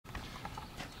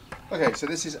Okay, so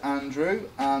this is Andrew,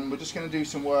 and we're just going to do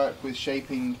some work with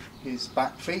shaping his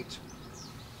back feet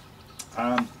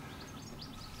and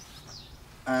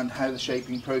how the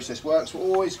shaping process works. We're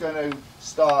always going to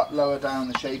start lower down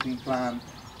the shaping plan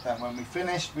than when we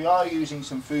finished. We are using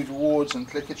some food rewards and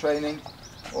clicker training,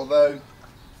 although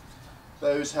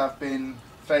those have been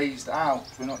phased out.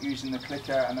 We're not using the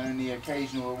clicker and only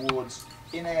occasional rewards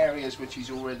in areas which he's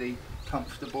already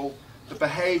comfortable. The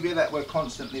behaviour that we're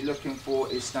constantly looking for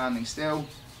is standing still,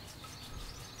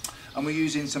 and we're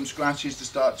using some scratches to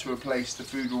start to replace the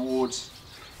food rewards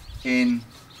in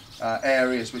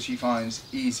areas which he finds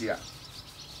easier.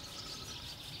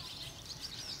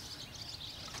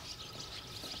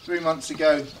 3 months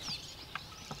ago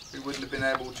we wouldn't have been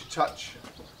able to touch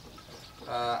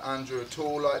Andrew at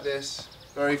all like this.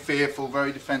 Very fearful,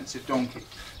 very defensive donkey.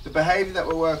 The behaviour that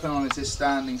we're working on is this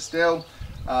standing still.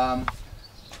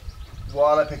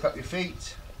 While I pick up your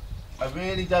feet, I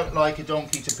really don't like a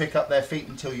donkey to pick up their feet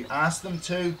until you ask them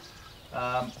to.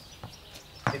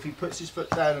 If he puts his foot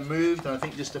down and moved, and I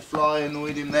think just a fly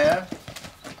annoyed him there,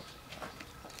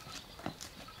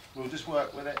 we'll just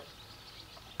work with it.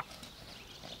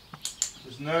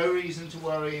 There's no reason to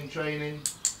worry in training.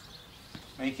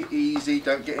 Make it easy,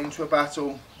 don't get into a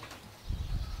battle.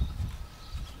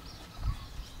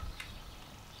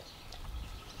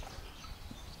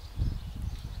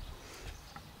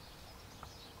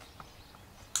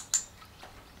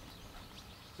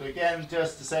 So again,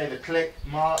 just to say, the click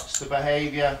marks the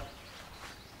behaviour,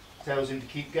 tells him to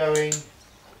keep going,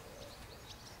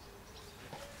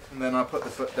 and then I put the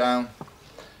foot down,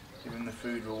 give him the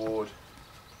food reward.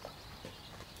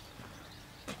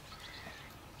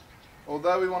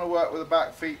 Although we want to work with the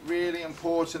back feet, really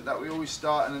important that we always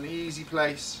start in an easy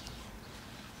place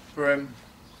for him,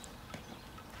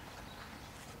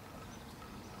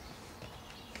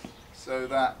 so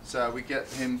that we get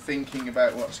him thinking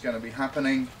about what's going to be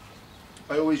happening.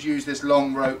 I always use this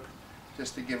long rope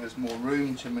just to give us more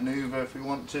room to manoeuvre if we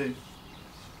want to.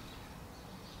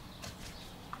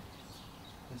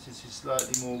 This is his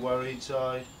slightly more worried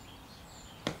side.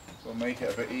 We'll make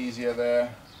it a bit easier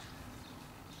there.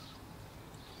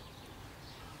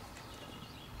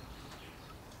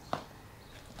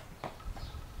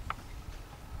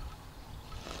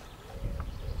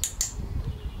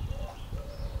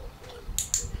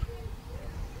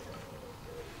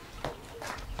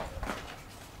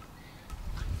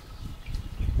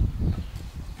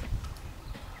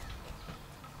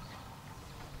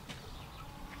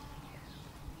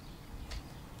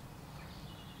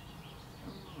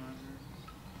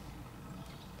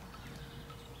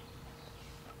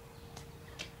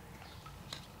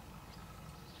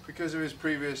 Because of his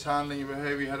previous handling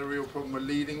behaviour, he had a real problem with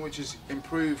leading, which has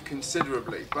improved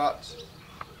considerably, but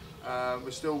we're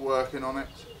still working on it.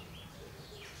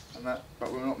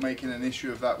 But we're not making an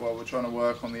issue of that while we're trying to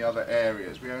work on the other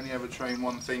areas. We only ever train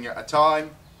one thing at a time,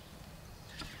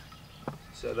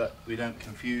 so that we don't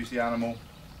confuse the animal.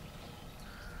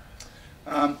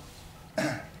 And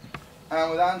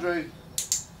with Andrew,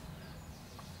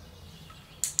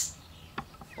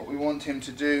 what we want him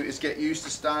to do is get used to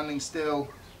standing still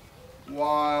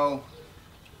while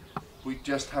we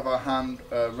just have our hand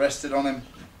rested on him,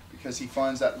 because he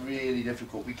finds that really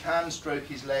difficult. We can stroke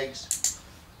his legs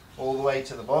all the way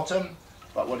to the bottom,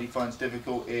 but what he finds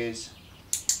difficult is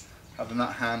having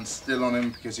that hand still on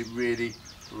him, because it really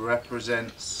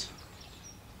represents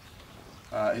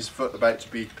his foot about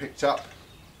to be picked up.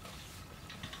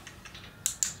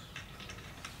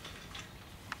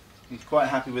 He's quite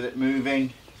happy with it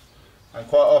moving. And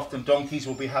quite often donkeys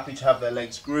will be happy to have their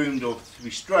legs groomed or to be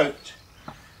stroked,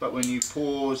 but when you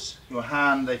pause your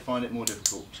hand they find it more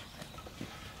difficult.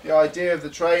 The idea of the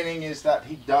training is that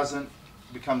he doesn't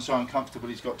become so uncomfortable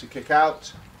he's got to kick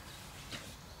out.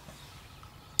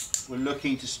 We're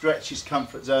looking to stretch his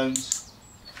comfort zones.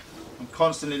 I'm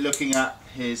constantly looking at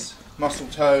his muscle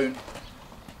tone,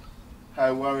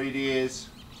 how worried he is,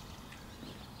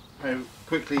 how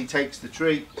quickly he takes the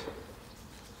treat.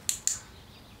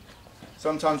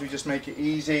 Sometimes we just make it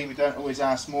easy, we don't always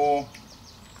ask more.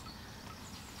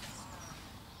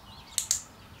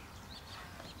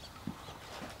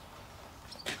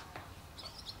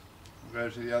 We'll go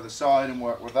to the other side and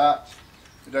work with that.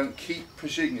 We don't keep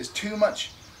pushing. It's too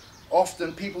much.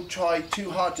 Often people try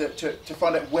too hard to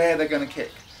find out where they're going to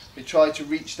kick. They try to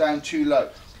reach down too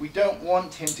low. We don't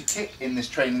want him to kick in this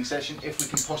training session if we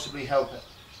can possibly help it.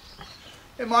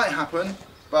 It might happen,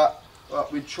 but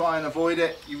we try and avoid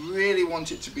it. You really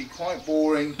want it to be quite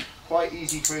boring, quite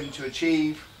easy for him to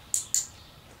achieve.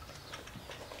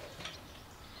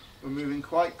 We're moving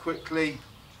quite quickly.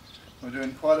 We're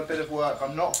doing quite a bit of work.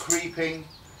 I'm not creeping.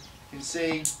 You can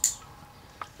see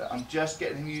that I'm just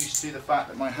getting him used to the fact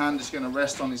that my hand is going to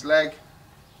rest on his leg.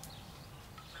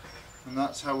 And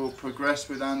that's how we'll progress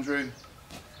with Andrew.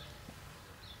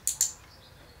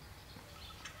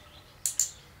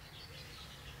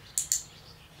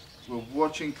 We're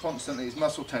watching constantly his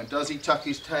muscle tone. Does he tuck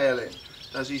his tail in?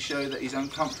 Does he show that he's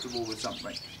uncomfortable with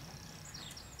something?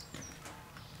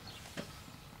 You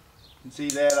can see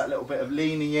there that little bit of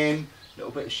leaning in,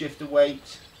 little bit of shift of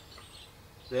weight.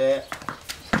 There.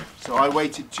 So I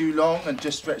waited too long and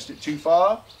just stretched it too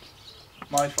far.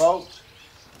 My fault.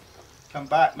 Come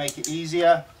back, make it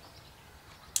easier.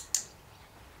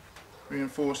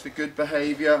 Reinforce the good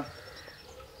behaviour.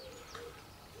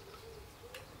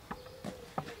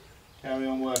 Carry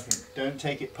on working. Don't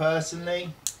take it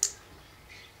personally.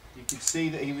 You can see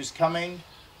that he was coming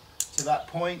to that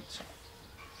point.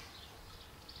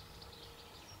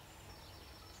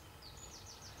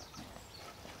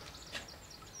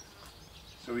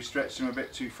 So we stretched him a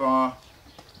bit too far.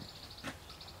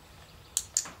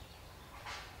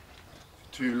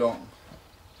 Too long.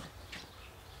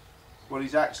 What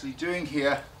he's actually doing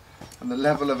here and the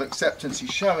level of acceptance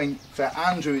he's showing for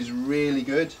Andrew is really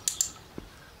good.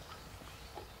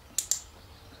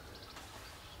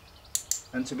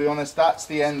 And to be honest, that's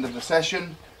the end of the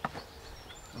session.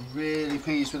 I'm really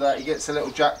pleased with that. He gets a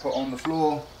little jackpot on the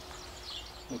floor.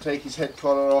 We'll take his head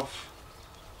collar off,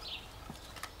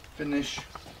 finish,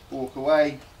 walk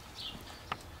away.